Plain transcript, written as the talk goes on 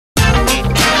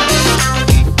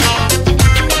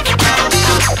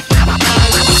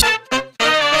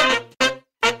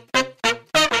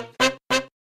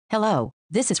Hello,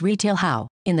 this is Retail How.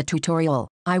 In the tutorial,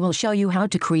 I will show you how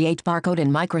to create barcode in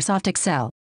Microsoft Excel.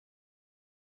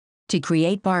 To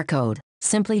create barcode,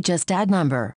 simply just add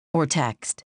number or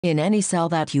text in any cell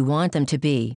that you want them to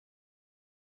be.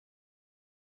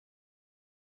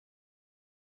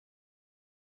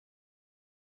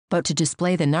 But to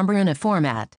display the number in a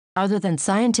format other than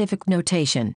scientific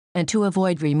notation, and to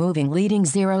avoid removing leading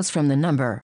zeros from the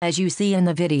number, as you see in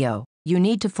the video, you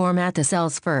need to format the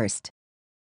cells first.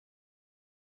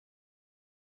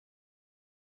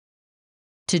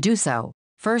 To do so,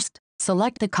 first,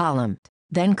 select the column,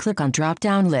 then click on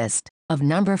drop-down list of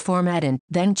number format and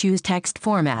then choose text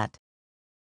format.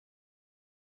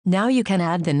 Now you can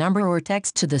add the number or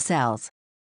text to the cells.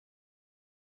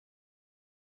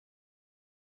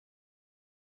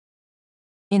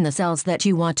 In the cells that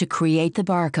you want to create the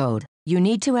barcode, you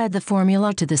need to add the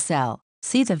formula to the cell.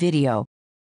 See the video.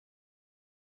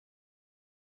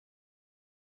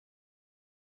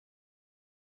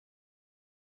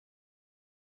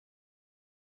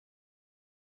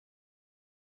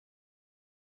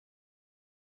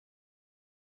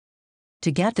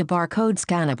 To get the barcode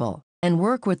scannable and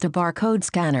work with the barcode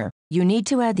scanner, you need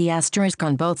to add the asterisk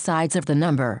on both sides of the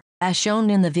number, as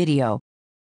shown in the video.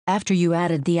 After you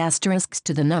added the asterisks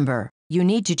to the number, you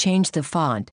need to change the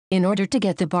font in order to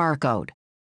get the barcode.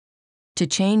 To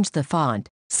change the font,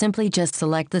 simply just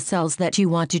select the cells that you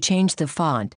want to change the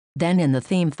font, then in the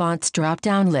Theme Fonts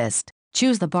drop-down list,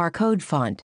 choose the barcode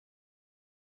font.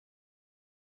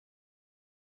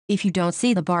 If you don't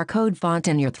see the barcode font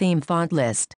in your theme font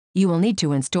list, you will need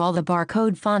to install the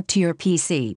barcode font to your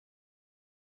PC.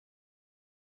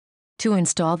 To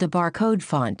install the barcode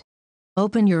font,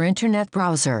 open your internet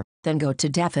browser, then go to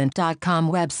defont.com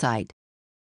website.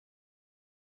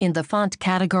 In the font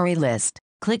category list,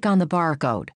 click on the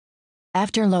barcode.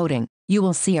 After loading, you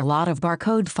will see a lot of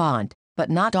barcode font, but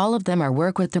not all of them are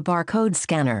work with the barcode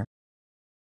scanner.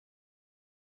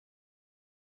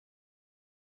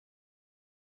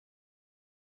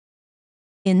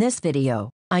 In this video,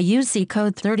 I use C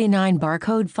Code 39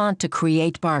 barcode font to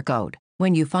create barcode.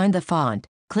 When you find the font,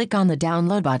 click on the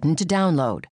download button to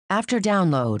download. After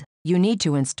download, you need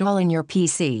to install in your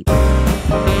PC.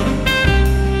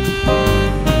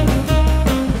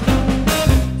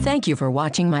 Thank you for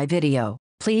watching my video.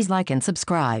 Please like and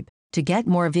subscribe to get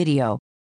more video.